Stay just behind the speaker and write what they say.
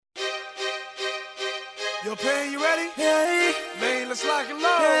Yo, Pan, you ready? Yeah. Man, let's lock and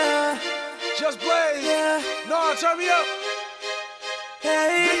load. Yeah. Just blaze. Yeah. No, turn me up.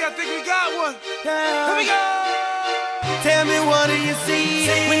 Hey. I think we got one. Yeah. Here we go. Tell me, what do you see?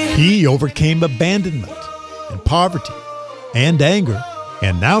 He overcame abandonment and poverty and anger,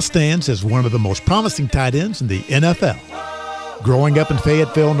 and now stands as one of the most promising tight ends in the NFL. Growing up in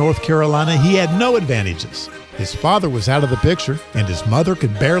Fayetteville, North Carolina, he had no advantages. His father was out of the picture, and his mother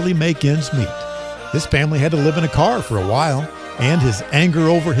could barely make ends meet. His family had to live in a car for a while, and his anger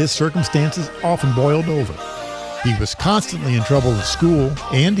over his circumstances often boiled over. He was constantly in trouble at school,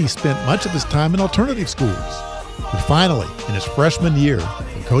 and he spent much of his time in alternative schools. But finally, in his freshman year,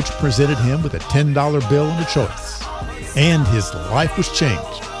 the coach presented him with a $10 bill and a choice, and his life was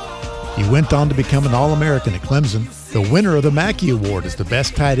changed. He went on to become an All-American at Clemson, the winner of the Mackey Award as the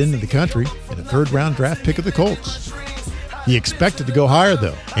best tight end in the country, and a third-round draft pick of the Colts. He expected to go higher,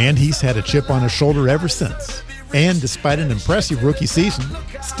 though, and he's had a chip on his shoulder ever since. And despite an impressive rookie season,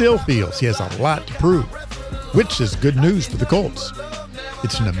 still feels he has a lot to prove, which is good news for the Colts.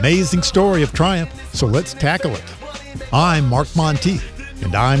 It's an amazing story of triumph, so let's tackle it. I'm Mark Monteith,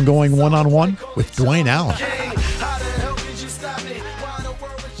 and I'm going one-on-one with Dwayne Allen.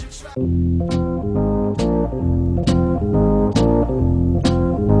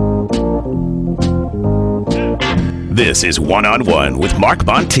 This is One-on-One with Mark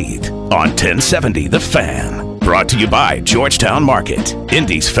Monteith on 1070 The Fan. Brought to you by Georgetown Market,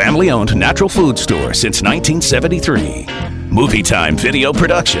 Indy's family-owned natural food store since 1973. Movie Time Video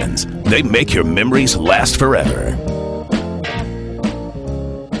Productions. They make your memories last forever.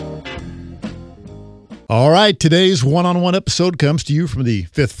 All right, today's one-on-one episode comes to you from the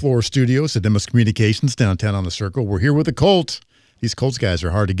fifth floor studios at Demos Communications downtown on the Circle. We're here with the Colts. These Colts guys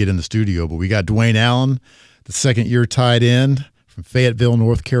are hard to get in the studio, but we got Dwayne Allen, the second-year tight end from Fayetteville,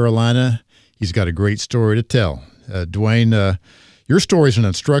 North Carolina. He's got a great story to tell. Dwayne, your story is an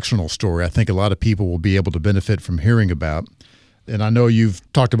instructional story I think a lot of people will be able to benefit from hearing about. And I know you've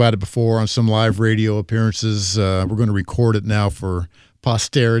talked about it before on some live radio appearances. We're going to record it now for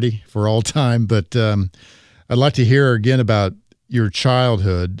posterity, for all time. But I'd like to hear again about your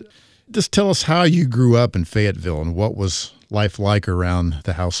childhood. Just tell us how you grew up in Fayetteville and what was life like around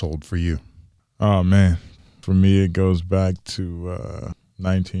the household for you. Oh, man. For me, it goes back to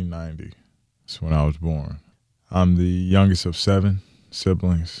 1990. That's when I was born. I'm the youngest of 7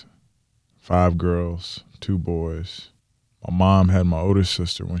 siblings, 5 girls, 2 boys. My mom had my older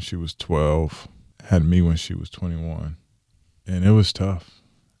sister when she was 12, had me when she was 21. And it was tough.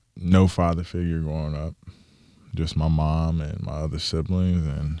 No father figure growing up, just my mom and my other siblings.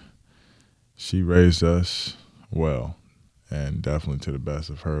 And she raised us well and definitely to the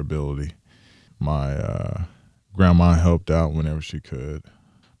best of her ability. My grandma helped out whenever she could,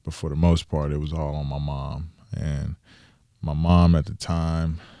 but for the most part, it was all on my mom. And my mom at the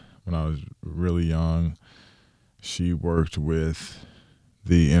time, when I was really young, she worked with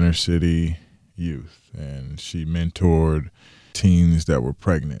the inner city youth, and she mentored teens that were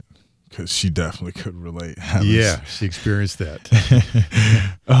pregnant because she definitely could relate. Yeah, she experienced that.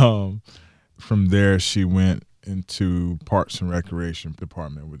 From there, she went into Parks and Recreation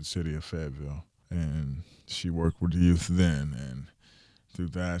Department with the city of Fayetteville. And she worked with the youth then, and through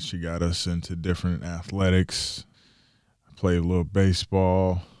that she got us into different athletics. I played a little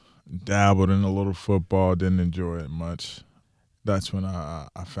baseball, dabbled in a little football, didn't enjoy it much. That's when I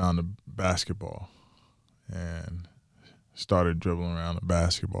found the basketball and started dribbling around the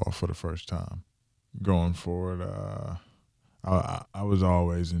basketball for the first time. Going forward, I was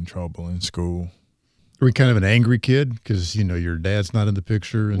always in trouble in school. Were you kind of an angry kid because, you know, your dad's not in the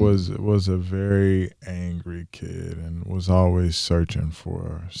picture? And Was a very angry kid and was always searching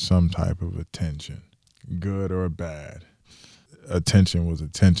for some type of attention, good or bad. Attention was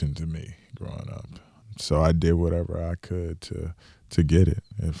attention to me growing up. So I did whatever I could to get it.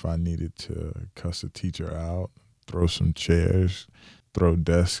 If I needed to cuss a teacher out, throw some chairs, throw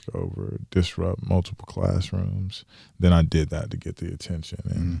desks over, disrupt multiple classrooms, then I did that to get the attention.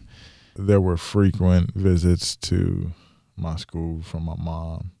 And there were frequent visits to my school from my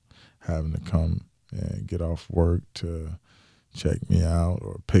mom, having to come and get off work to check me out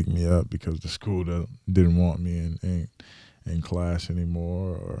or pick me up because the school didn't want me in class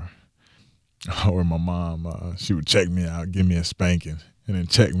anymore, or my mom, she would check me out, give me a spanking, and then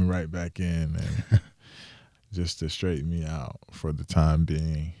check me right back in, and just to straighten me out for the time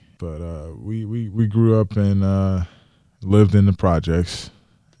being. But we grew up and lived in the projects.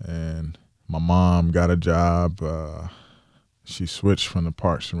 And my mom got a job. She switched from the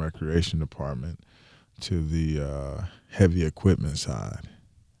Parks and Recreation Department to the heavy equipment side.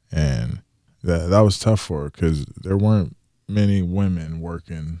 And that was tough for her because there weren't many women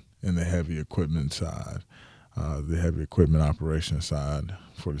working in the heavy equipment side, the heavy equipment operation side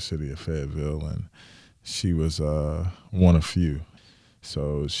for the city of Fayetteville, and she was one of few.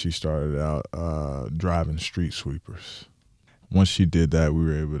 So she started out driving street sweepers. Once she did that, we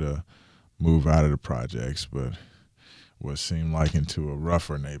were able to move out of the projects, but what seemed like into a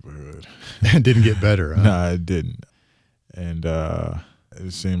rougher neighborhood. It didn't get better, huh? No, it didn't. And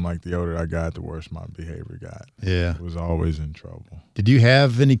it seemed like the older I got, the worse my behavior got. Yeah. I was always in trouble. Did you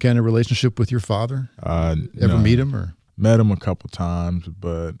have any kind of relationship with your father? Ever No. meet him? Or Met him a couple times,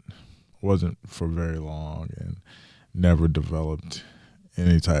 but wasn't for very long and never developed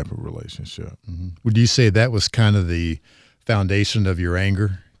any type of relationship. would you say that was kind of the foundation of your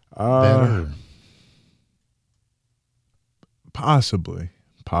anger? Then, or- Possibly.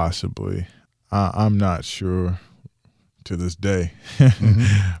 I'm not sure to this day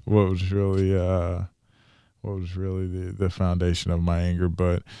what was really the foundation of my anger.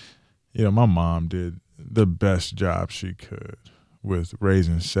 But my mom did the best job she could with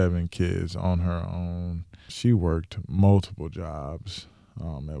raising 7 kids on her own. She worked multiple jobs.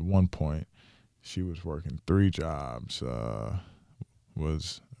 At one point, she was working 3 jobs.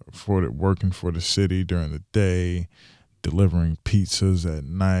 Was working for the city during the day, delivering pizzas at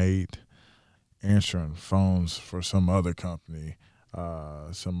night, answering phones for some other company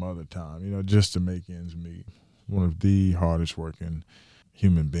some other time, just to make ends meet. One of the hardest working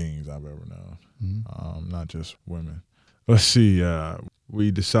human beings I've ever known, not just women. Let's see,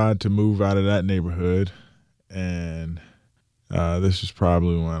 we decided to move out of that neighborhood, and this is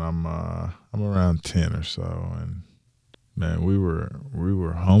probably when I'm around 10 or so, and man, we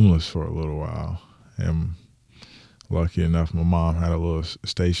were homeless for a little while, and lucky enough, my mom had a little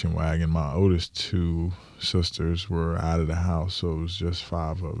station wagon. My oldest 2 sisters were out of the house, so it was just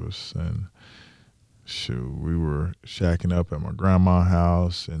 5 of us. And shoot, we were shacking up at my grandma's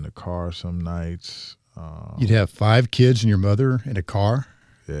house in the car some nights. You'd have 5 kids and your mother in a car?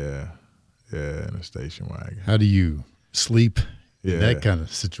 Yeah, in a station wagon. How do you sleep Yeah. in that kind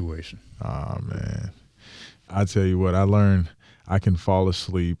of situation? Oh, man. I tell you what, I learned I can fall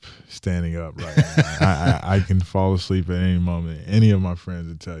asleep standing up right now. I can fall asleep at any moment. Any of my friends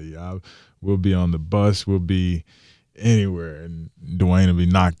will tell you. We'll be on the bus. We'll be anywhere, and Dwayne will be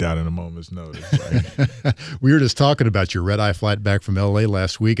knocked out in a moment's notice. Right? We were just talking about your red-eye flight back from L.A.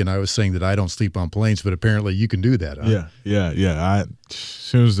 last week, and I was saying that I don't sleep on planes, but apparently you can do that, huh? Yeah. As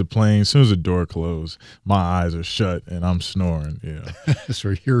soon as the door closed, my eyes are shut, and I'm snoring.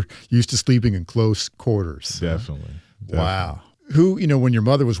 So you're used to sleeping in close quarters. Definitely. Wow. Who, when your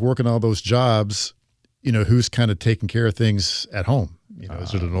mother was working all those jobs, who's kind of taking care of things at home?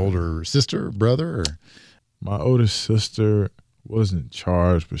 Is it an older sister, brother? Or? My oldest sister wasn't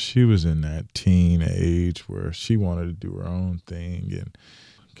charged, but she was in that teen age where she wanted to do her own thing and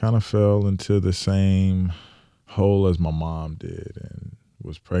kind of fell into the same hole as my mom did, and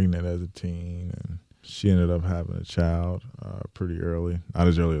was pregnant as a teen, and she ended up having a child pretty early, not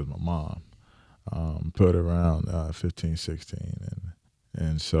as early as my mom. Put around 15, 16.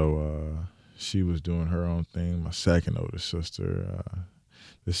 And so she was doing her own thing. My second oldest sister,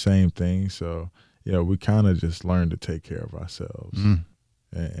 the same thing. So, we kind of just learned to take care of ourselves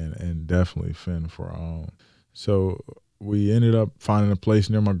and definitely fend for our own. So we ended up finding a place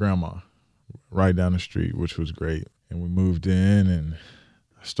near my grandma right down the street, which was great. And we moved in and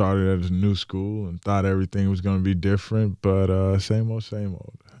started at a new school and thought everything was going to be different, but same old.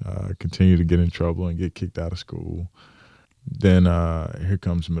 Continued to get in trouble and get kicked out of school. Then here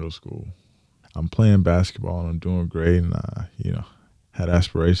comes middle school. I'm playing basketball and I'm doing great, and had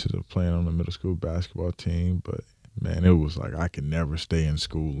aspirations of playing on the middle school basketball team, but man, it was like I could never stay in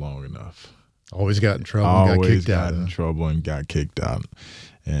school long enough. Always got in trouble and got kicked out. Always got in trouble and got kicked out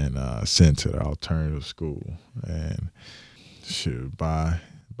and sent to the alternative school. And shoot, by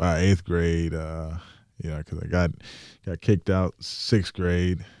 8th grade, because I got kicked out 6th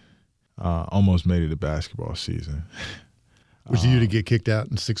grade, almost made it to basketball season. Was you to get kicked out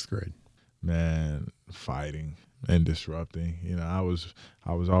in 6th grade? Man, fighting and disrupting. I was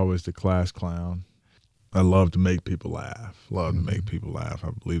always the class clown. I love to make people laugh. I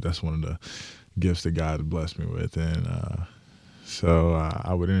believe that's one of the gifts that God blessed me with. And so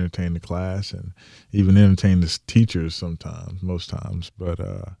I would entertain the class and even entertain the teachers sometimes, most times, but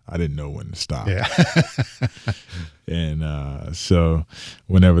I didn't know when to stop. Yeah. And so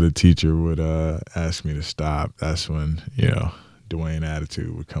whenever the teacher would ask me to stop, that's when, Dwayne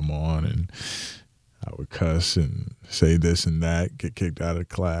attitude would come on, and I would cuss and say this and that, get kicked out of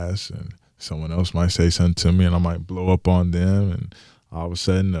class, and someone else might say something to me and I might blow up on them, and all of a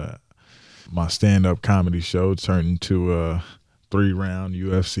sudden my stand-up comedy show turned into a 3-round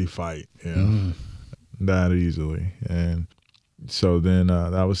UFC fight, that easily. And so then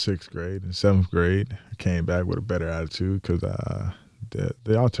that was 6th grade. In 7th grade, I came back with a better attitude because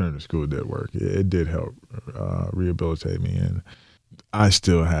the alternative school did work. It did help rehabilitate me, and I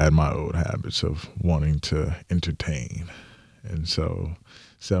still had my old habits of wanting to entertain. And so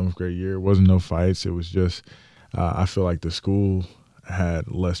 7th grade year, it wasn't no fights. It was just I feel like the school had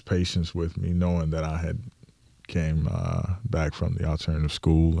less patience with me, knowing that I had came back from the alternative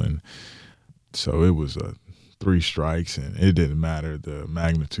school. And so it was 3 strikes, and it didn't matter the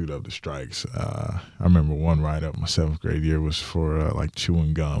magnitude of the strikes. I remember one write-up my 7th grade year was for like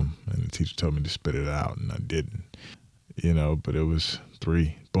chewing gum, and the teacher told me to spit it out, and I didn't. But it was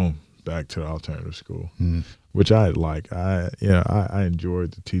 3, boom, back to the alternative school, which I like. I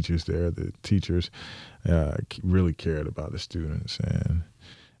enjoyed the teachers there. The teachers really cared about the students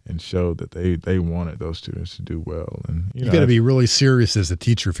and showed that they wanted those students to do well. And you got to be really serious as a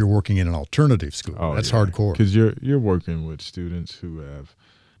teacher if you're working in an alternative school. That's hardcore, because you're working with students who have,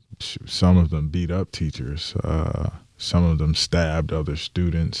 some of them beat up teachers, some of them stabbed other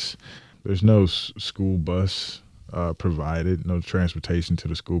students. There's no school bus provided, no transportation to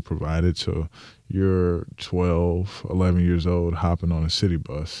the school provided. So you're 12, 11 years old, hopping on a city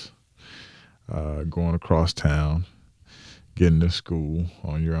bus, going across town, getting to school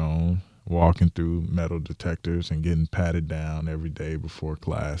on your own, walking through metal detectors and getting patted down every day before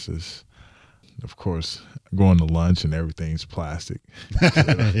classes. Of course, going to lunch and everything's plastic. They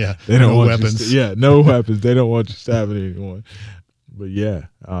don't no want weapons. No weapons. They don't want you stabbing anyone.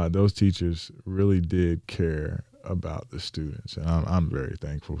 But those teachers really did care about the students, and I'm very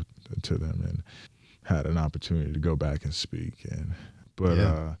thankful to them, and had an opportunity to go back and speak.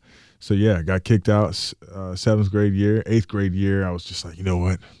 Got kicked out 7th grade year. 8th grade year, I was just like, you know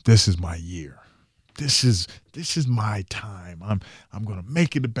what? This is my year. This is my time. I'm gonna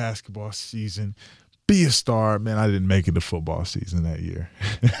make it to basketball season, be a star. Man, I didn't make it to football season that year.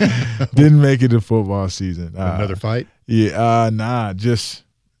 Didn't make it to football season. Another fight? Yeah, just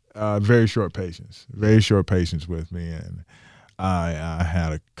very short patience. Very short patience with me, and I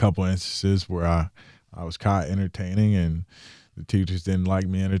had a couple instances where I was caught entertaining, and the teachers didn't like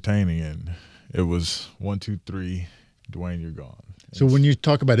me entertaining, and it was 1, 2, 3, Dwayne, you're gone. So when you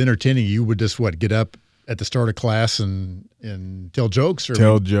talk about entertaining, you would just get up at the start of class and tell jokes,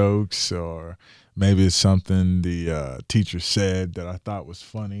 or jokes, or maybe it's something the teacher said that I thought was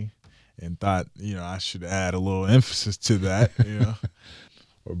funny, and thought I should add a little emphasis to that,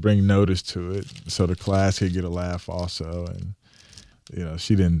 or bring notice to it so the class could get a laugh also, and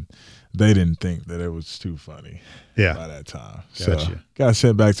they didn't think that it was too funny by that time. Gotcha. So got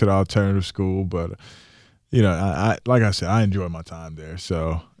sent back to the alternative school, but I like I said, I enjoyed my time there,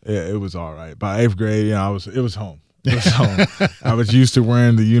 so it was all right. By 8th grade, it was home. It was home. I was used to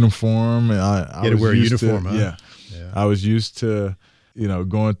wearing the uniform, and I was wear a uniform, to, huh? Yeah. I was used to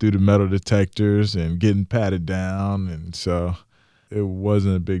going through the metal detectors and getting patted down, and so it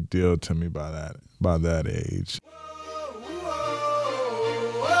wasn't a big deal to me by that age.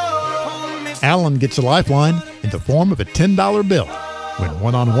 Allen gets a lifeline in the form of a $10 bill when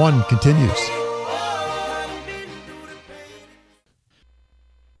One-on-One continues.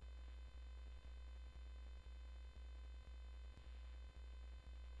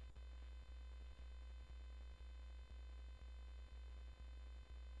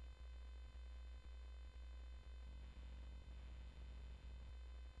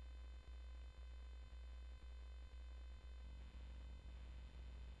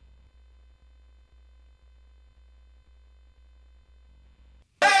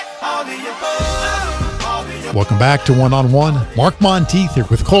 Welcome back to One-on-One. Mark Monteith here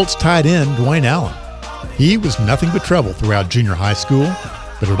with Colts tight end Dwayne Allen. He was nothing but trouble throughout junior high school,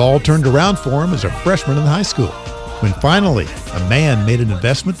 but it all turned around for him as a freshman in high school, when finally a man made an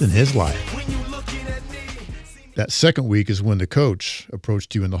investment in his life. That second week is when the coach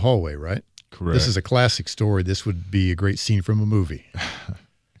approached you in the hallway, right? Correct. This is a classic story. This would be a great scene from a movie.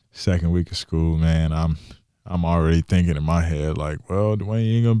 Second week of school, man, I'm already thinking in my head, like, well, Dwayne,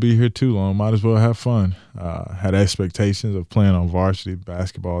 you ain't going to be here too long. Might as well have fun. Had expectations of playing on varsity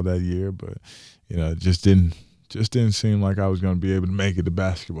basketball that year, but, it just didn't seem like I was going to be able to make it to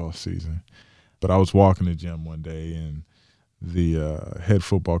basketball season. But I was walking the gym one day, and the head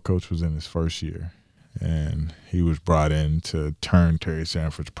football coach was in his first year, and he was brought in to turn Terry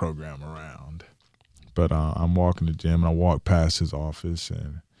Sanford's program around. But I'm walking the gym, and I walk past his office,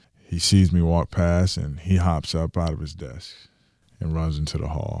 and he sees me walk past, and he hops up out of his desk and runs into the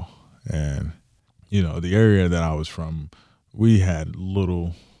hall. And, the area that I was from, we had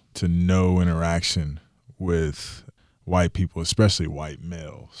little to no interaction with white people, especially white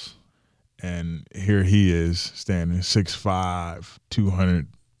males. And here he is standing 6'5",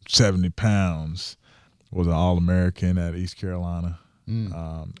 270 pounds, was an All-American at East Carolina.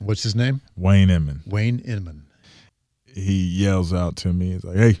 What's his name? Wayne Inman. Wayne Inman. He yells out to me. He's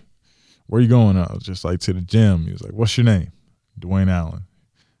like, "Hey, where you going?" I was just like, "To the gym." He was like, "What's your name?" "Dwayne Allen."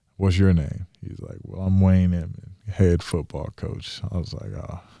 "What's your name?" He's like, "Well, I'm Wayne Inman, head football coach." I was like,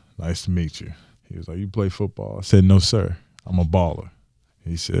 "Oh, nice to meet you." He was like, "You play football?" I said, "No, sir. I'm a baller."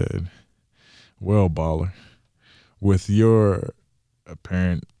 He said, "Well, baller, with your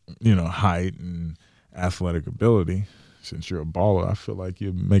apparent, height and athletic ability, since you're a baller, I feel like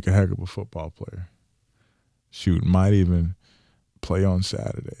you'd make a heck of a football player. Shoot, might even play on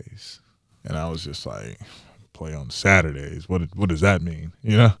Saturdays." And I was just like, play on Saturdays? What does that mean?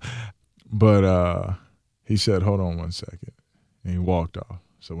 But he said, "Hold on one second," and he walked off.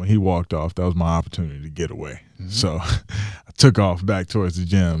 So when he walked off, that was my opportunity to get away. Mm-hmm. So I took off back towards the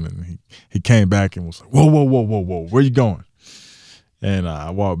gym, and he came back and was like, "Whoa, whoa, whoa, whoa, whoa, where you going?" And I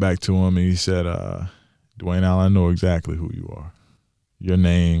walked back to him, and he said, "Dwayne Allen, I know exactly who you are. Your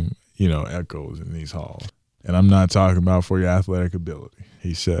name, echoes in these halls. And I'm not talking about for your athletic ability."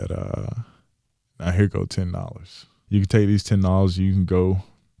 He said, "Now here go $10. You can take these $10, you can go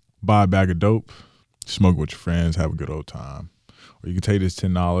buy a bag of dope, smoke with your friends, have a good old time. Or you can take this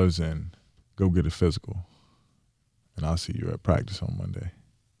 $10 and go get a physical. And I'll see you at practice on Monday."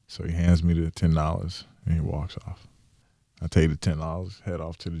 So he hands me the $10 and he walks off. I take the $10, head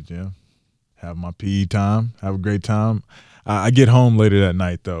off to the gym, have my PE time, have a great time. I get home later that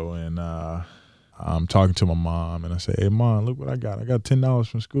night, though, and I'm talking to my mom, and I say, "Hey, Mom, look what I got. I got $10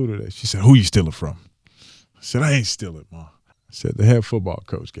 from school today." She said, "Who you steal it from?" I said, "I ain't steal it, Mom." I said, "The head football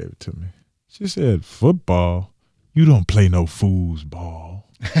coach gave it to me." She said, "Football? You don't play no fool's ball."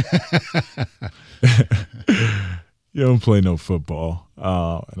 "You don't play no football."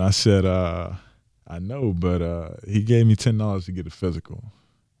 And I said, "I know, but he gave me $10 to get a physical."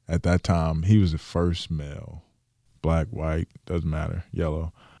 At that time, he was the first male, black, white, doesn't matter,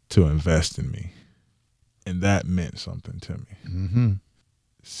 yellow, to invest in me. And that meant something to me. Mm-hmm.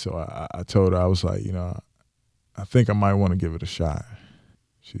 So I told her, I was like, I think I might want to give it a shot.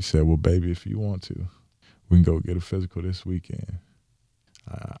 She said, "Well, baby, if you want to, we can go get a physical this weekend."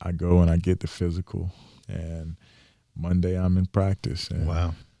 I go and I get the physical, and Monday I'm in practice. And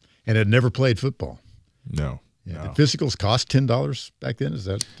wow. And had never played football. No. Yeah. No. Did physicals cost $10 back then? Is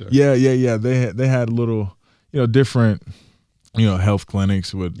that? Yeah. They had little, different, health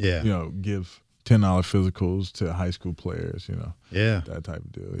clinics would, give $10 physicals to high school players, Yeah. that type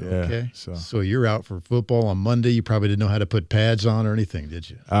of deal. Yeah. Okay. So you're out for football on Monday. You probably didn't know how to put pads on or anything, did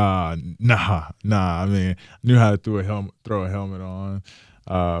you? Nah. I mean, I knew how to throw a helmet on.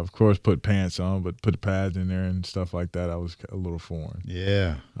 Of course, put pants on, but put the pads in there and stuff like that, I was a little foreign.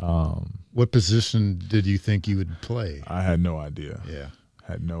 Yeah. What position did you think you would play? I had no idea. Yeah.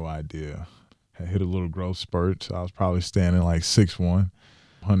 Had no idea. Had hit a little growth spurt, so I was probably standing like 6'1",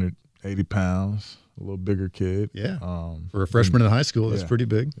 180 pounds, a little bigger kid. Yeah. For a freshman in high school, that's pretty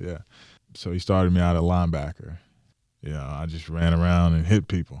big. Yeah. So he started me out at linebacker. I just ran around and hit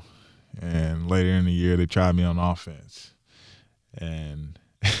people. And later in the year, they tried me on offense. And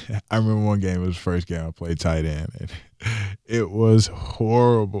I remember one game, it was the first game I played tight end, and it was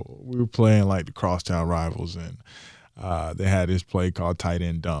horrible. We were playing like the crosstown rivals, and they had this play called tight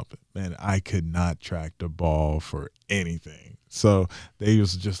end dump. Man, I could not track the ball for anything. So they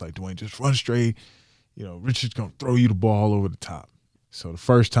was just like, "Dwayne, just run straight. Richard's going to throw you the ball over the top." So the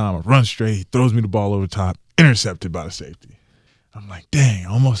first time I run straight, he throws me the ball over the top, intercepted by the safety. I'm like, dang, I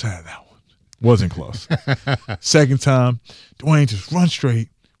almost had that one. Wasn't close. Second time, "Dwayne, just run straight.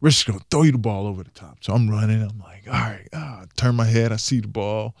 Richard's going to throw you the ball over the top." So I'm running. I'm like, all right. I turn my head. I see the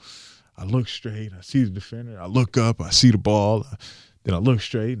ball. I look straight. I see the defender. I look up. I see the ball. Then I look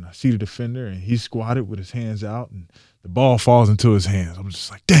straight, and I see the defender, and he's squatted with his hands out, and the ball falls into his hands. I'm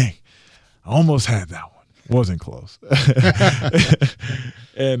just like, dang, I almost had that one. Wasn't close.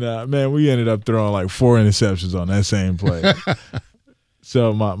 And, man, we ended up throwing like 4 interceptions on that same play.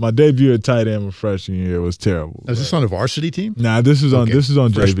 So my debut at tight end my freshman year was terrible. Was this on a varsity team? Nah, this was on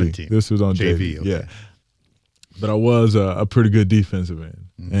Freshman JV. team. This was on JV. Okay. Yeah. But I was a pretty good defensive end.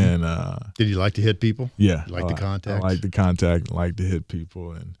 Mm-hmm. And did you like to hit people? Yeah. You like the contact? I like the contact, like to hit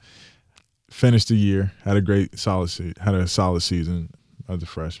people, and finished the year, had a solid season as a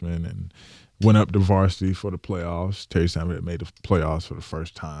freshman, and went up to varsity for the playoffs. Terry Sandberg made the playoffs for the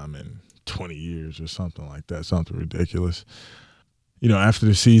first time in 20 years or something like that, something ridiculous. After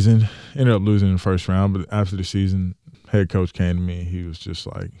the season, ended up losing in the first round, but after the season, head coach came to me. He was just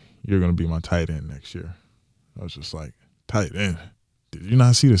like, "You're going to be my tight end next year." I was just like, "Tight end? Did you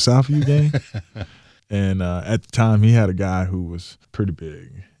not see the Southview game?" And at the time, he had a guy who was pretty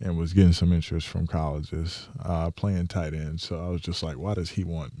big and was getting some interest from colleges playing tight end. So I was just like, why does he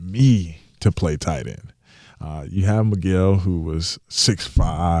want me to play tight end? You have Miguel, who was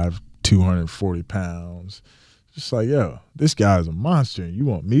 6'5", 240 pounds. Just like, yo, this guy's a monster. You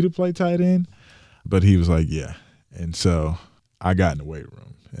want me to play tight end? But he was like, yeah. And so I got in the weight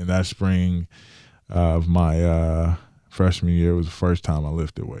room. And that spring of my freshman year was the first time I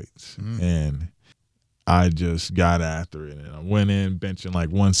lifted weights. And I just got after it, and I went in benching like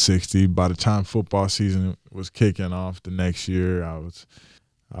 160. By the time football season was kicking off the next year, I was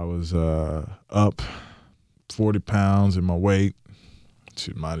up 40 pounds in my weight.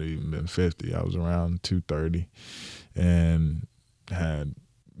 It might have even been 50. I was around 230, and had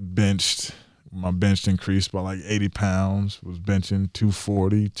benched. My bench increased by like 80 pounds. Was benching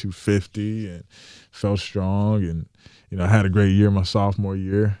 240, 250, and felt strong. And I had a great year my sophomore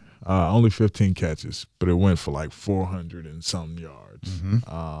year. Only 15 catches, but it went for like 400 and some yards.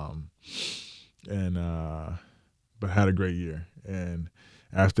 But had a great year. And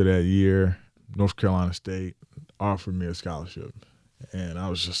after that year, North Carolina State offered me a scholarship. And I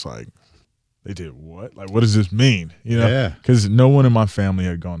was just like, they did what? Like, what does this mean? Because no one in my family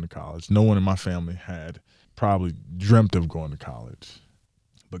had gone to college. No one in my family had probably dreamt of going to college.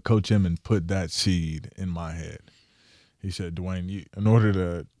 But Coach Emmon put that seed in my head. He said, Dwayne, in order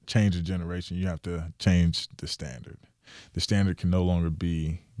to change a generation, you have to change the standard. The standard can no longer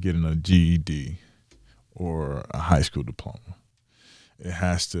be getting a GED or a high school diploma. You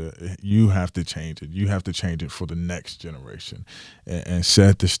have to change it. You have to change it for the next generation and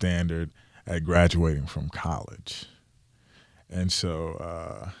set the standard at graduating from college. And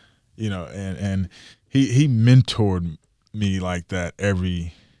so, and he mentored me like that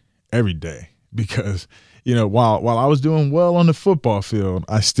every day because – while I was doing well on the football field,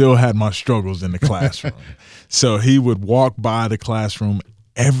 I still had my struggles in the classroom. So he would walk by the classroom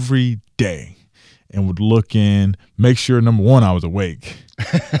every day and would look in, make sure, number one, I was awake.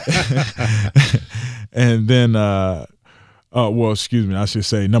 And then, I should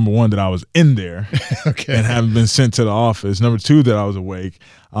say, number one, that I was in there and haven't been sent to the office. Number two, that I was awake.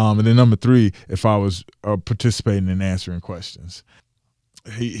 And then number three, if I was participating in answering questions.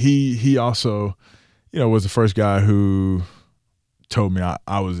 He also – was the first guy who told me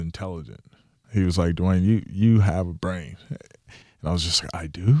I was intelligent. He was like, Dwayne, you have a brain. And I was just like, I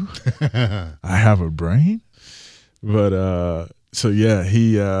do? I have a brain? But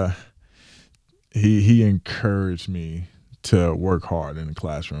he encouraged me to work hard in the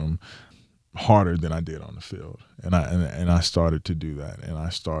classroom, harder than I did on the field. And I started to do that. And I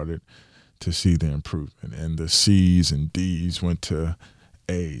started to see the improvement. And the C's and D's went to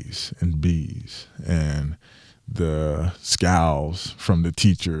A's and B's, and the scowls from the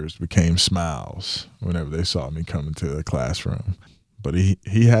teachers became smiles whenever they saw me come into the classroom. But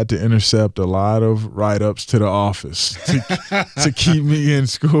he had to intercept a lot of write-ups to the office to keep me in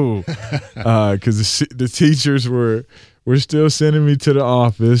school because the teachers were still sending me to the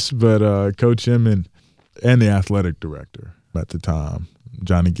office, but Coach Emmon and the athletic director at the time,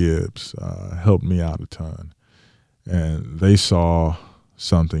 Johnny Gibbs, helped me out a ton, and they saw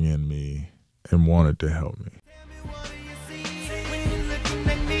something in me and wanted to help me.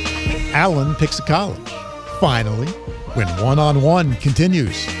 Allen picks a college. Finally, when one-on-one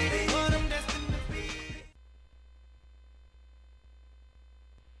continues.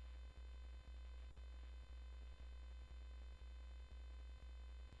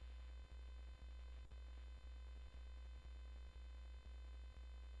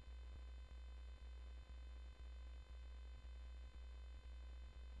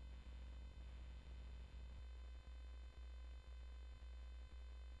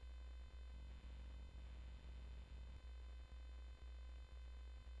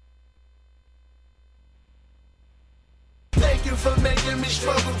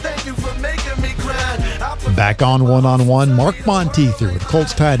 Back on one-on-one, Mark Monteith with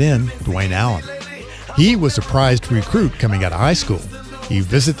Colts tight end Dwayne Allen. He was a prized recruit coming out of high school. He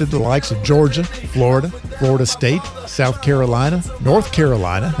visited the likes of Georgia, Florida, Florida State, South Carolina, North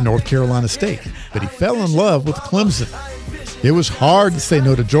Carolina, and North Carolina State. But he fell in love with Clemson. It was hard to say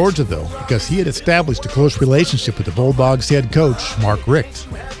no to Georgia, though, because he had established a close relationship with the Bulldogs head coach, Mark Richt.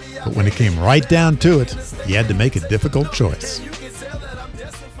 But when it came right down to it, he had to make a difficult choice.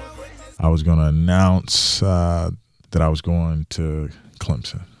 I was going to announce that I was going to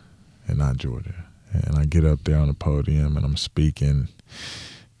Clemson and not Georgia. And I get up there on the podium and I'm speaking.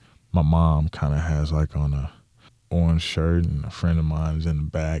 My mom kind of has like on orange shirt, and a friend of mine is in the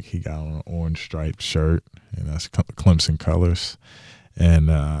back. He got on an orange striped shirt, and that's Clemson colors. And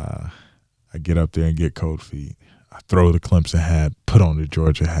I get up there and get cold feet. I throw the Clemson hat, put on the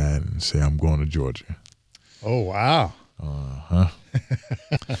Georgia hat, and say, I'm going to Georgia. Oh, wow. Uh-huh.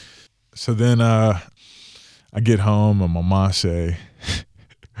 So then I get home, and my mom say,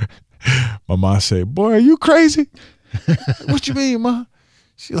 boy, are you crazy? What you mean, Ma?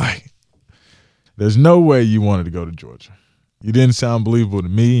 She like, there's no way you wanted to go to Georgia. You didn't sound believable to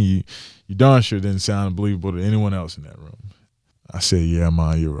me, and you darn sure didn't sound believable to anyone else in that room. I said, yeah,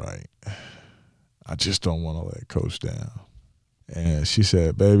 Ma, you're right. I just don't want to let Coach down. And she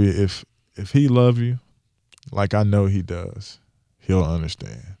said, baby, if he love you like I know he does, he'll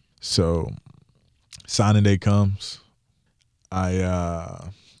understand. So signing day comes. I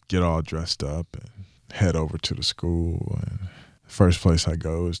get all dressed up and head over to the school. And the first place I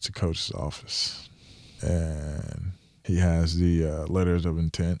go is to Coach's office. And he has the letters of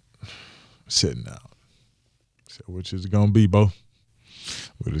intent sitting out. So which is it going to be, Bo?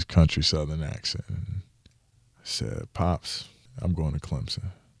 With his country Southern accent. And I said, Pops, I'm going to Clemson.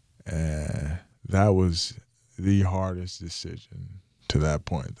 And that was the hardest decision to that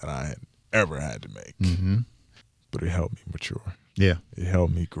point that I had ever had to make. Mm-hmm. But it helped me mature. Yeah. It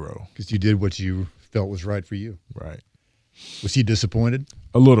helped me grow. Because you did what you felt was right for you. Right. Was he disappointed?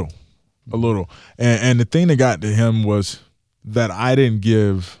 A little. And the thing that got to him was that I didn't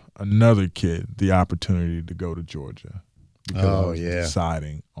give another kid the opportunity to go to Georgia. Because I was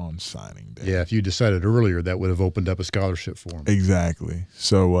deciding on signing day. Yeah, if you decided earlier, that would have opened up a scholarship for him. Exactly.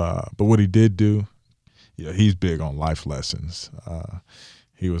 So, but what he did do, he's big on life lessons.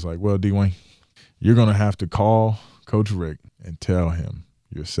 He was like, well, Dwayne, you're going to have to call Coach Rick and tell him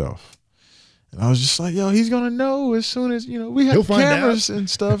yourself. And I was just like, he's going to know as soon as, we have cameras and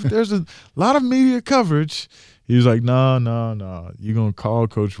stuff. There's a lot of media coverage. He was like, no. You're going to call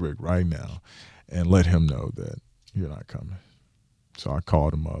Coach Rick right now and let him know that you're not coming. So I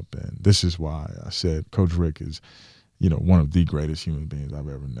called him up, and this is why I said Coach Rick is, one of the greatest human beings I've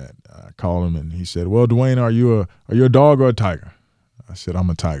ever met. I called him, and he said, well, Dwayne, are you a dog or a tiger? I said, I'm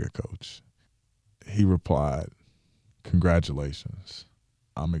a tiger, Coach. He replied, congratulations.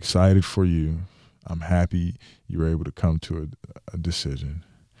 I'm excited for you. I'm happy you were able to come to a decision.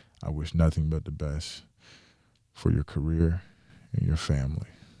 I wish nothing but the best for your career and your family.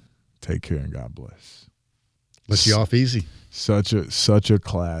 Take care and God bless. Let you off easy. Such a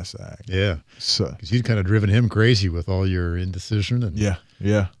class act. Yeah. Because you'd kind of driven him crazy with all your indecision and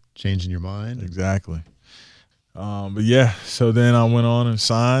changing your mind. Exactly. So then I went on and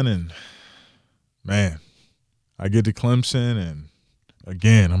signed, and, man, I get to Clemson, and,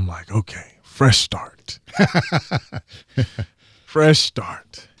 again, I'm like, okay, fresh start. Fresh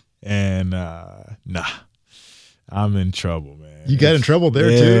start. And, I'm in trouble, man. You got in trouble there,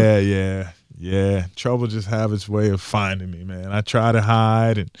 too? Yeah. Trouble just have its way of finding me, man. I try to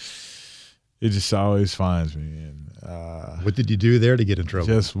hide, and it just always finds me. And what did you do there to get in trouble?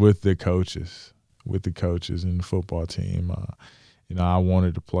 Just with the coaches and the football team. I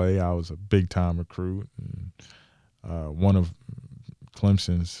wanted to play. I was a big-time recruit, and one of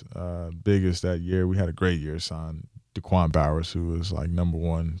Clemson's biggest that year. We had a great year. Signed Daquan Bowers, who was like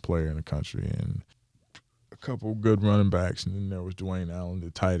 #1 player in the country, and a couple good running backs. And then there was Dwayne Allen,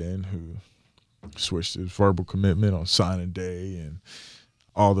 the tight end, who switched his verbal commitment on signing day, and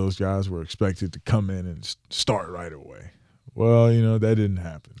all those guys were expected to come in and start right away. Well, that didn't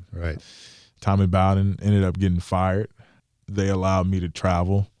happen. Right. Tommy Bowden ended up getting fired. They allowed me to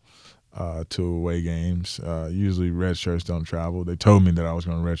travel to away games. Usually red shirts don't travel. They told me that I was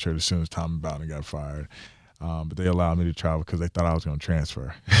going to red shirt as soon as Tommy Bowden got fired. But they allowed me to travel because they thought I was going to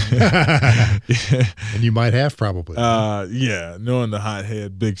transfer. And you might have probably. Knowing the hot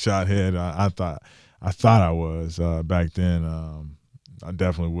head, big shot head, I thought I was back then. I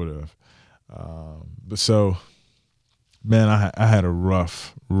definitely would have. But so, man, I had a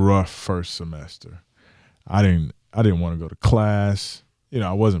rough first semester. I didn't want to go to class.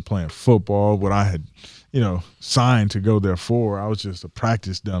 I wasn't playing football, what I had, signed to go there for. I was just a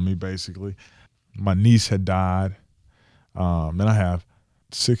practice dummy, basically. My niece had died, and I have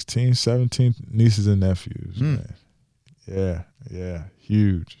 16, 17 nieces and nephews. Man. Yeah,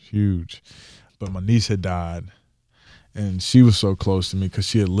 huge. But my niece had died, and she was so close to me because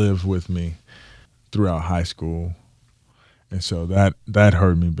she had lived with me throughout high school, and so that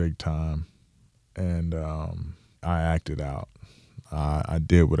hurt me big time. And I acted out. I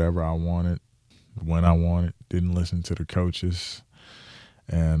did whatever I wanted, when I wanted, didn't listen to the coaches.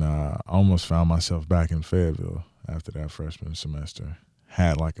 And I almost found myself back in Fayetteville after that freshman semester.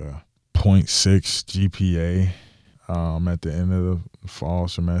 Had like a 0.6 GPA at the end of the fall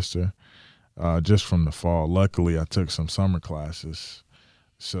semester, just from the fall. Luckily, I took some summer classes,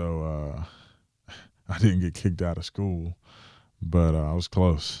 so I didn't get kicked out of school, but I was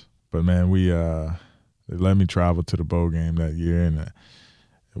close. But, man, they let me travel to the bowl game that year, and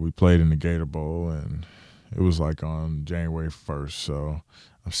we played in the Gator Bowl, and it was like on January 1st. So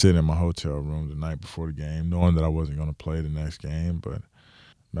I'm sitting in my hotel room the night before the game, knowing that I wasn't going to play the next game, but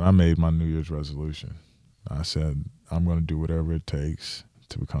I made my New Year's resolution. I said, I'm going to do whatever it takes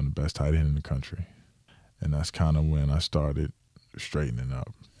to become the best tight end in the country. And that's kind of when I started straightening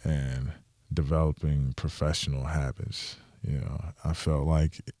up and developing professional habits. You know, I felt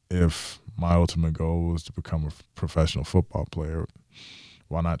like if my ultimate goal was to become a professional football player,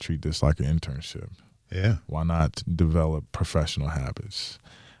 why not treat this like an internship? Yeah. Why not develop professional habits?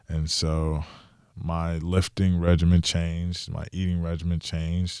 And so my lifting regimen changed, my eating regimen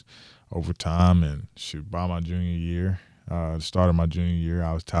changed over time. And by my junior year, the start of my junior year,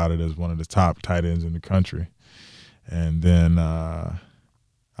 I was touted as one of the top tight ends in the country. And then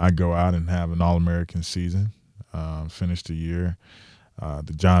I go out and have an All-American season, finish the year,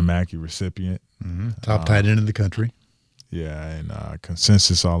 the John Mackey recipient. Mm-hmm. Top tight end in the country. Yeah, and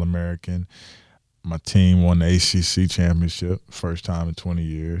consensus All-American. My team won the ACC championship, first time in 20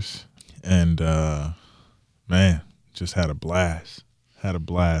 years. And, man, just had a blast. Had a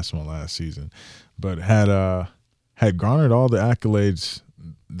blast my last season. But had garnered all the accolades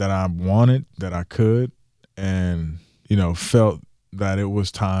that I wanted, that I could, and, you know, felt that it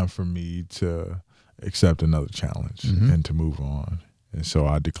was time for me to accept another challenge and to move on. And so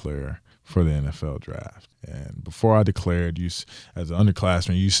I declare for the NFL draft. And before I declared, as an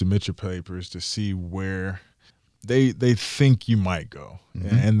underclassman, you submit your papers to see where they think you might go.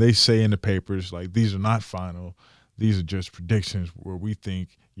 And they say in the papers, like, these are not final. These are just predictions where we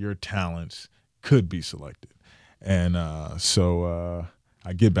think your talents could be selected. And so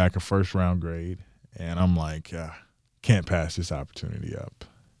I get back a first-round grade, and I'm like, can't pass this opportunity up.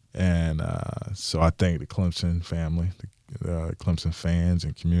 And so I thank the Clemson family, the Clemson fans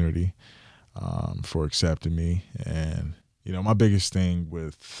and community for accepting me. And, you know, my biggest thing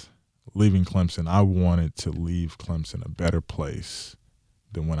with leaving Clemson, I wanted to leave Clemson a better place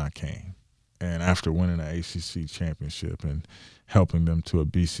than when I came. And after winning the ACC championship and helping them to a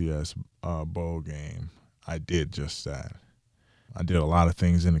BCS bowl game, I did just that. I did a lot of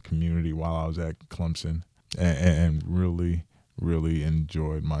things in the community while I was at Clemson and really, really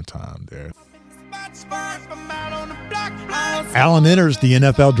enjoyed my time there. Allen enters the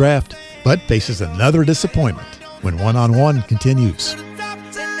NFL draft, but faces another disappointment when one-on-one continues.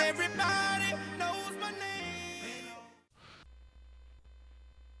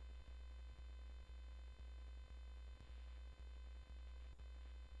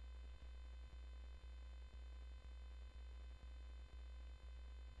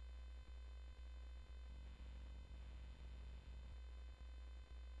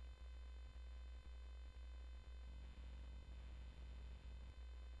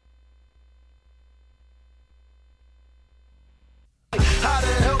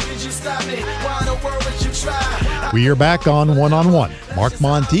 We are back on One-on-One. Mark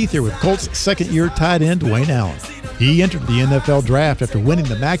Monteith here with Colts second-year tight end Dwayne Allen. He entered the NFL draft after winning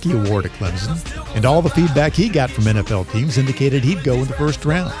the Mackey Award at Clemson, and all the feedback he got from NFL teams indicated he'd go in the first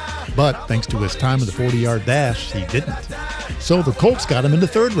round. But thanks to his time in the 40-yard dash, he didn't. So the Colts got him in the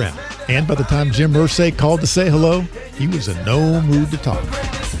third round, and by the time Jim Irsay called to say hello, he was in no mood to talk.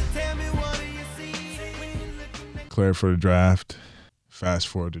 Declared for the draft. Fast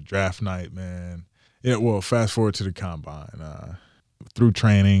forward to draft night, man. Yeah, well, fast forward to the combine. Through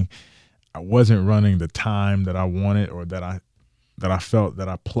training, I wasn't running the time that I wanted or that I felt that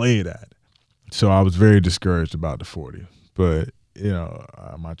I played at. So I was very discouraged about the 40. But, you know,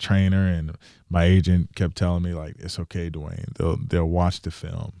 my trainer and my agent kept telling me, like, it's okay, Dwayne. They'll watch the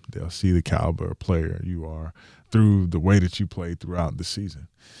film. They'll see the caliber of player you are through the way that you played throughout the season.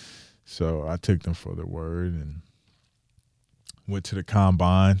 So I took them for their word and went to the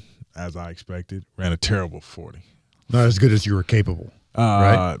combine. As I expected, ran a terrible 40. Not as good as you were capable,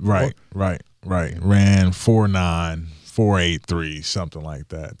 right? Right. Ran 4.9, 4.83, something like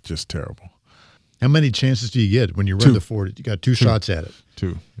that. Just terrible. How many chances do you get when you run the 40? You got two shots at it.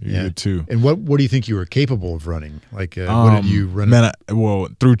 Two. You get two. And what do you think you were capable of running? Like, what did you run? Man,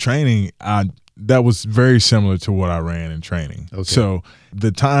 through training, that was very similar to what I ran in training. Okay. So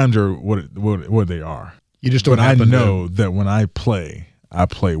the times are what they are. You just don't. But I know that when I play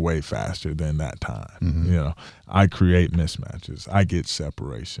way faster than that time. You know, I create mismatches. I get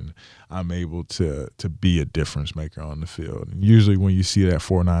separation. I'm able to be a difference maker on the field. And usually when you see that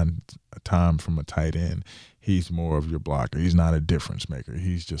 4.9 time from a tight end, he's more of your blocker. He's not a difference maker.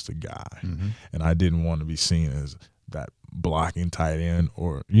 He's just a guy. Mm-hmm. And I didn't want to be seen as that blocking tight end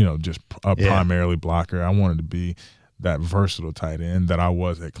or, just a primarily blocker. I wanted to be that versatile tight end that I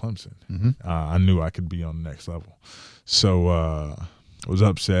was at Clemson. Mm-hmm. I knew I could be on the next level. So I was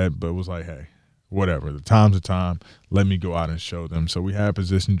upset, but was like, hey, whatever. The time's the time. Let me go out and show them. So we had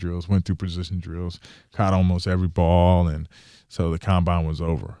position drills, went through position drills, caught almost every ball, and so the combine was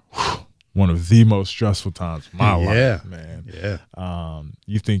over. Whew. One of the most stressful times of my life, man. Yeah.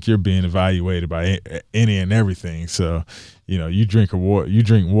 You think you're being evaluated by any and everything. So, you drink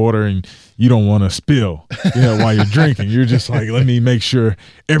water and you don't want to spill, while you're drinking. You're just like, let me make sure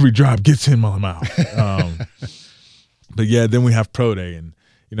every drop gets in my mouth. But yeah, then we have pro day, and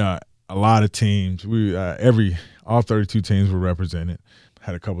a lot of teams. All 32 teams were represented.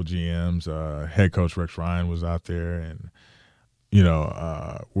 Had a couple GMs. Head coach Rex Ryan was out there, and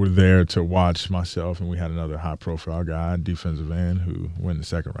we're there to watch myself, and we had another high-profile guy, defensive end, who went in the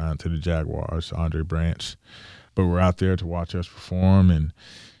second round to the Jaguars, Andre Branch. But we're out there to watch us perform, and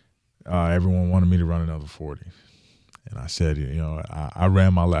everyone wanted me to run another 40. And I said, I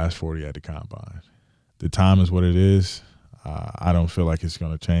ran my last 40 at the combine. The time is what it is. I don't feel like it's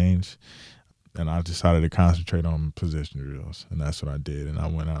going to change. And I decided to concentrate on position drills, and that's what I did. And I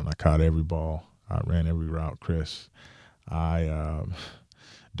went out and I caught every ball. I ran every route, Chris. I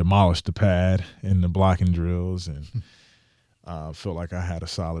demolished the pad in the blocking drills and felt like I had a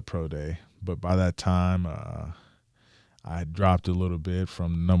solid pro day. But by that time, I had dropped a little bit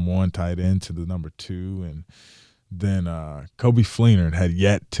from the number 1 tight end to the number 2. And then Kobe Fleener had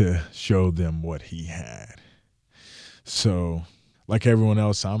yet to show them what he had. So like everyone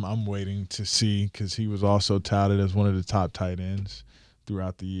else, I'm waiting to see, because he was also touted as one of the top tight ends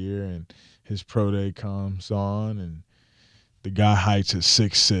throughout the year. And his pro day comes on, and the guy heights at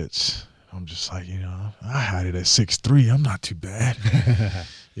 6'6". I'm just like, I had it at 6'3". I'm not too bad.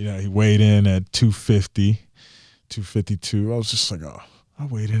 He weighed in at 250, 252. I was just like, oh, I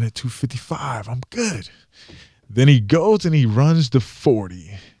weighed in at 255. I'm good. Then he goes and he runs the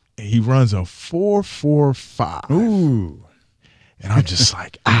 40, and he runs a 4.45. Ooh. And I'm just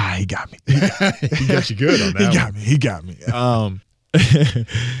like, he got me. He got you good on that. He got me.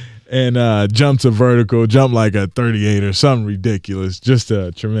 And jumps a vertical, jump like a 38 or something ridiculous. Just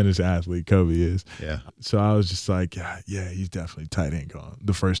a tremendous athlete, Kobe is. Yeah. So I was just like, yeah, he's definitely tight end gone.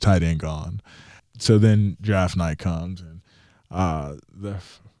 The first tight end gone. So then draft night comes, and the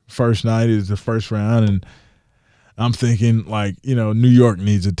first night is the first round, and I'm thinking New York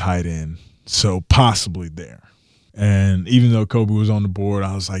needs a tight end, so possibly there. And even though Kobe was on the board,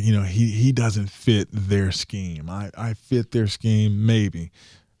 I was like, he doesn't fit their scheme. I fit their scheme, maybe.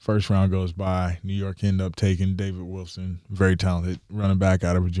 First round goes by. New York ended up taking David Wilson, very talented running back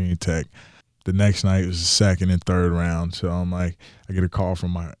out of Virginia Tech. The next night was the second and third round. So I'm like, I get a call from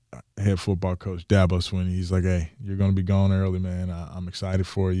my head football coach, Dabo Swinney. He's like, hey, you're going to be gone early, man. I'm excited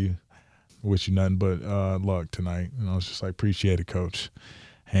for you. Wish you nothing but luck tonight. And I was just like, appreciate it, coach.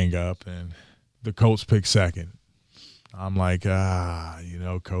 Hang up. And the Colts pick second. I'm like,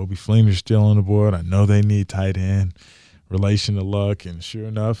 Kobe Fleener's still on the board. I know they need tight end. Relation to luck, and sure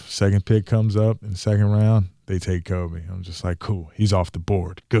enough, second pick comes up in the second round. They take Kobe. I'm just like, cool. He's off the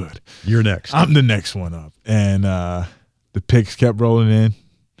board. Good. You're next. I'm the next one up. And the picks kept rolling in,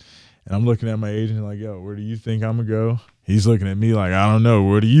 and I'm looking at my agent like, yo, where do you think I'm going to go? He's looking at me like, I don't know.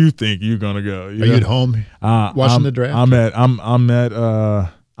 Where do you think you're going to go? Are you at home watching the draft?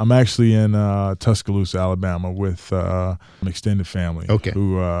 I'm actually in Tuscaloosa, Alabama, with extended family. Okay.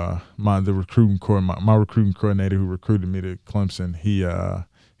 Who my recruiting coordinator who recruited me to Clemson,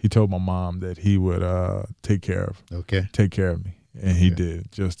 he told my mom that he would take care of me, and he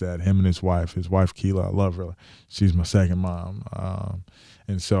did just that. Him and his wife Keela, I love her. She's my second mom.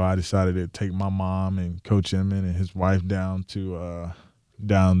 And so I decided to take my mom and Coach Inman and his wife down to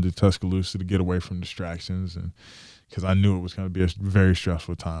Tuscaloosa to get away from distractions, and because I knew it was going to be a very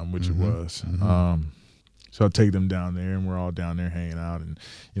stressful time, which it was. Mm-hmm. So I take them down there, and we're all down there hanging out. And,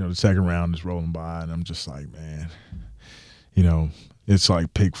 the second round is rolling by, and I'm just like, man, it's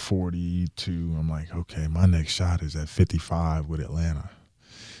like pick 42. I'm like, okay, my next shot is at 55 with Atlanta.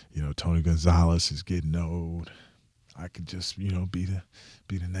 Tony Gonzalez is getting old. I could just, be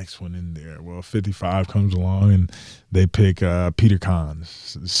the next one in there. Well, 55 comes along, and they pick Peter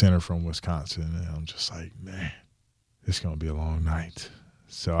Kahns, the center from Wisconsin. And I'm just like, man, it's going to be a long night.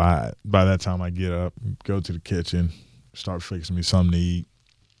 So by that time I get up, go to the kitchen, start fixing me something to eat.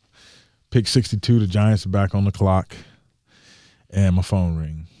 Pick 62, the Giants are back on the clock, and my phone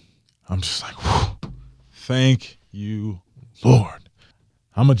ring. I'm just like, whew, thank you, Lord.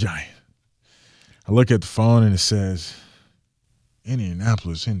 I'm a Giant. I look at the phone and it says,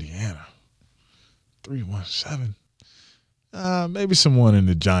 Indianapolis, Indiana, 317. Maybe someone in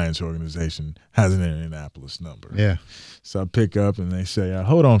the Giants organization has an Indianapolis number. Yeah. So I pick up and they say,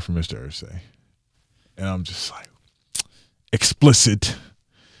 hold on for Mr. Irsay. And I'm just like, explicit.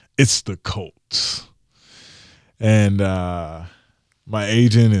 It's the Colts. And my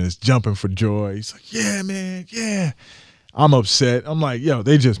agent is jumping for joy. He's like, yeah, man, yeah. I'm upset. I'm like, yo,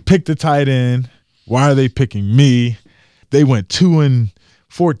 they just picked the tight end. Why are they picking me? They went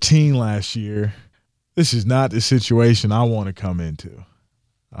 2-14 last year. This is not the situation I want to come into.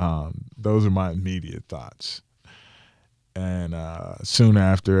 Those are my immediate thoughts. And soon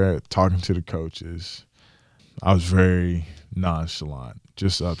after, talking to the coaches, I was very nonchalant,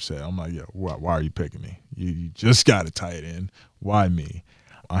 just upset. I'm like, yo, why are you picking me? You just got a tight end. Why me?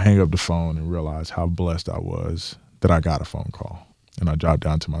 I hang up the phone and realize how blessed I was that I got a phone call. And I drop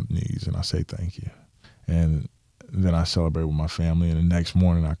down to my knees and I say thank you. And then I celebrate with my family. And the next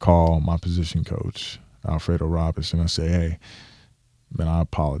morning I call my position coach, Alfredo Robinson. I say, hey, man, I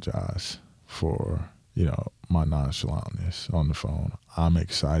apologize for, my nonchalantness on the phone. I'm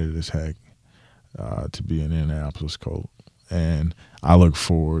excited as heck to be an Indianapolis Colt. And I look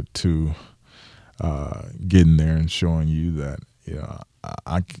forward to getting there and showing you that,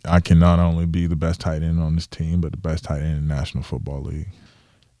 I can not only be the best tight end on this team, but the best tight end in the National Football League.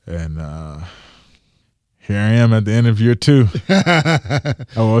 And here I am at the end of year 2. At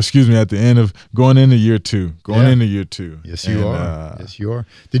the end of going into year 2. Into year 2. Yes, you are. Yes, you are.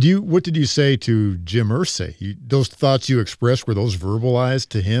 What did you say to Jim Irsay? Those thoughts you expressed, were those verbalized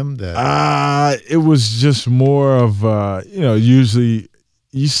to him? It was just more of, usually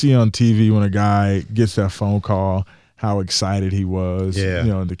you see on TV when a guy gets that phone call, how excited he was.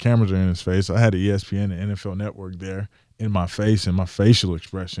 Yeah. The cameras are in his face. I had the ESPN and NFL Network there in my face, and my facial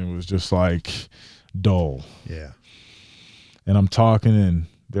expression was just like dull. Yeah. And I'm talking, and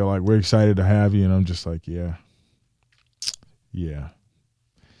they're like, we're excited to have you. And I'm just like, yeah,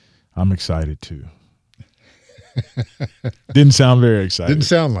 I'm excited too. Didn't sound very excited. Didn't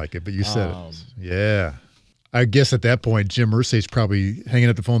sound like it, but you said it. Yeah. I guess at that point, Jim Irsay's probably hanging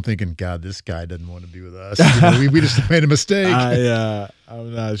up the phone ting, God, this guy doesn't want to be with us. We just made a mistake.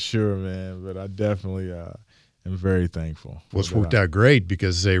 I'm not sure, man, but I definitely am very thankful. Well, it's worked out great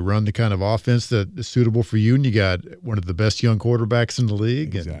because they run the kind of offense that is suitable for you, and you got one of the best young quarterbacks in the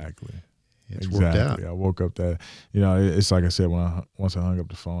league. Exactly. It's worked out. I woke up that, it's like I said, once I hung up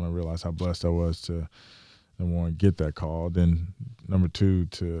the phone, I realized how blessed I was to number one, get that call. Then number two,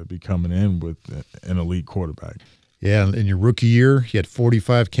 to be coming in with an elite quarterback. Yeah, in your rookie year, you had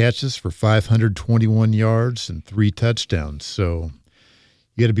 45 catches for 521 yards and 3 touchdowns. So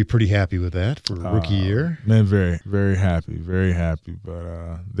you got to be pretty happy with that for a rookie year. Man, very, very happy, very happy.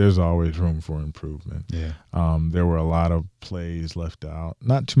 But there's always room for improvement. Yeah. There were a lot of plays left out.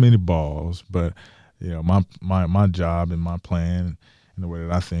 Not too many balls, but my job and my plan and the way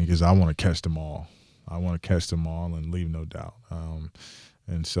that I think is I want to catch them all. I want to catch them all and leave no doubt.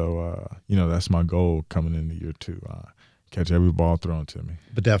 And so, that's my goal coming into year 2. Catch every ball thrown to me.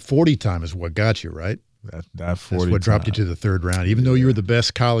 But that 40 time is what got you, right? That 40 That's what dropped you to the 3rd round. Even though you were the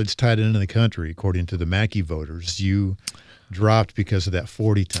best college tight end in the country, according to the Mackey voters, you dropped because of that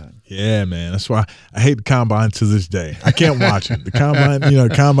 40 time. Yeah, man. That's why I hate the combine to this day. I can't watch it. The combine,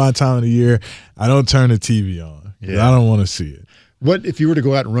 combine time of the year, I don't turn the TV on. Yeah. I don't want to see it. What if you were to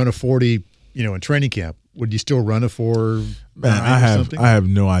go out and run a 40, in training camp? Would you still run a 4? Man, I have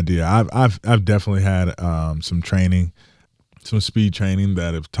no idea. I've definitely had some training, some speed training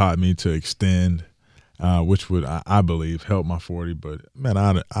that have taught me to extend, which would I believe help my 40. But man,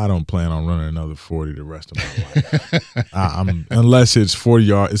 I don't plan on running another 40 the rest of my life. Unless it's 40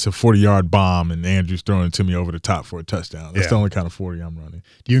 yard. It's a 40-yard bomb, and Andrew's throwing it to me over the top for a touchdown. That's the only kind of 40 I'm running.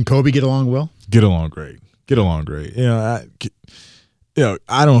 Do you and Kobe get along well? Get along great.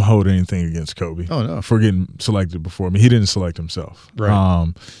 I don't hold anything against Kobe. Oh, no. For getting selected before me. He didn't select himself.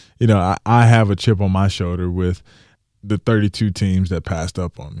 Right. I have a chip on my shoulder with the 32 teams that passed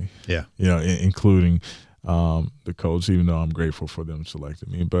up on me. Yeah. Including the Colts, even though I'm grateful for them selecting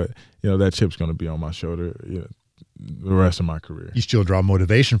me. But, that chip's going to be on my shoulder the rest of my career. You still draw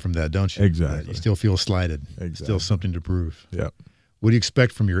motivation from that, don't you? Exactly. You still feel slighted. Exactly. Still something to prove. Yep. What do you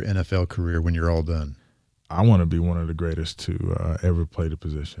expect from your NFL career when you're all done? I want to be one of the greatest to ever play the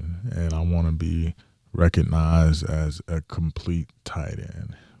position, and I want to be recognized as a complete tight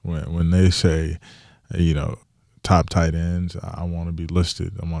end. When they say, top tight ends, I want to be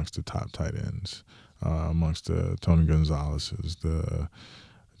listed amongst the top tight ends, amongst the Tony Gonzalez's, the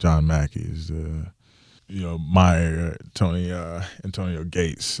John Mackey's, the Meyer, Antonio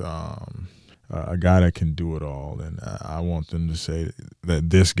Gates, a guy that can do it all. And I want them to say that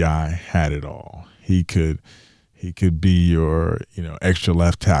this guy had it all. He could be your, extra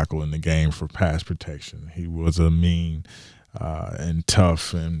left tackle in the game for pass protection. He was a mean and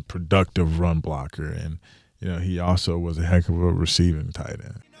tough and productive run blocker. And, he also was a heck of a receiving tight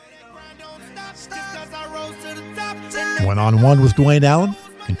end. One-on-one with Dwayne Allen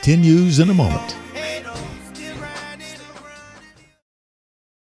continues in a moment.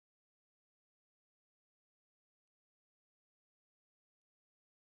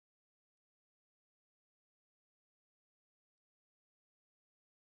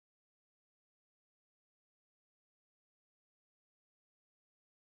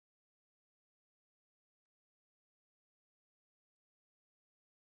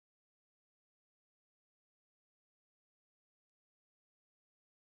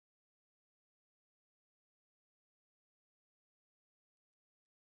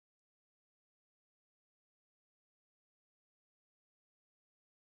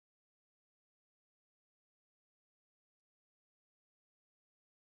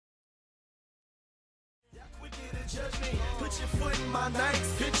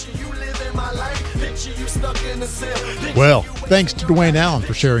 Well, thanks to Dwayne Allen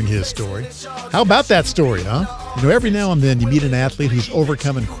for sharing his story. How about that story, huh? Every now and then you meet an athlete who's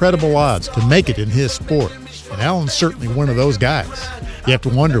overcome incredible odds to make it in his sport. And Allen's certainly one of those guys. You have to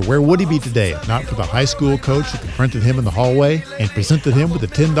wonder, where would he be today if not for the high school coach who confronted him in the hallway and presented him with a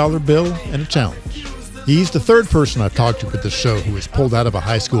 $10 bill and a challenge. He's the third person I've talked to with this show who was pulled out of a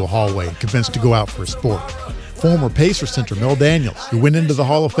high school hallway and convinced to go out for a sport. Former Pacer center Mel Daniels, who went into the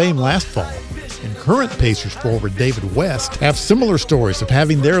Hall of Fame last fall, and current Pacers forward David West have similar stories of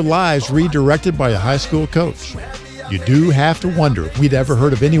having their lives redirected by a high school coach. You do have to wonder if we'd ever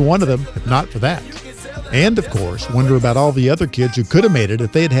heard of any one of them if not for that. And, of course, wonder about all the other kids who could have made it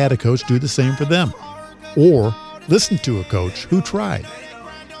if they had had a coach do the same for them. Or listen to a coach who tried.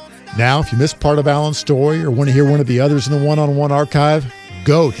 Now, if you missed part of Allen's story or want to hear one of the others in the one-on-one archive,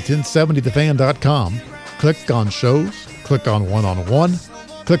 go to 1070thefan.com. Click on shows, click on one-on-one,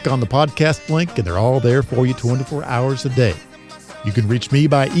 click on the podcast link, and they're all there for you 24 hours a day. You can reach me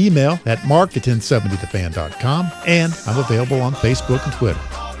by email at mark@1070thefan.com, and I'm available on Facebook and Twitter.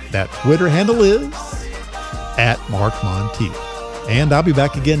 That Twitter handle is @MarkMonteith. And I'll be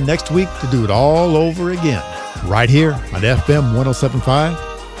back again next week to do it all over again, right here on FM 107.5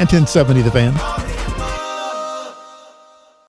 and 1070 The Fan.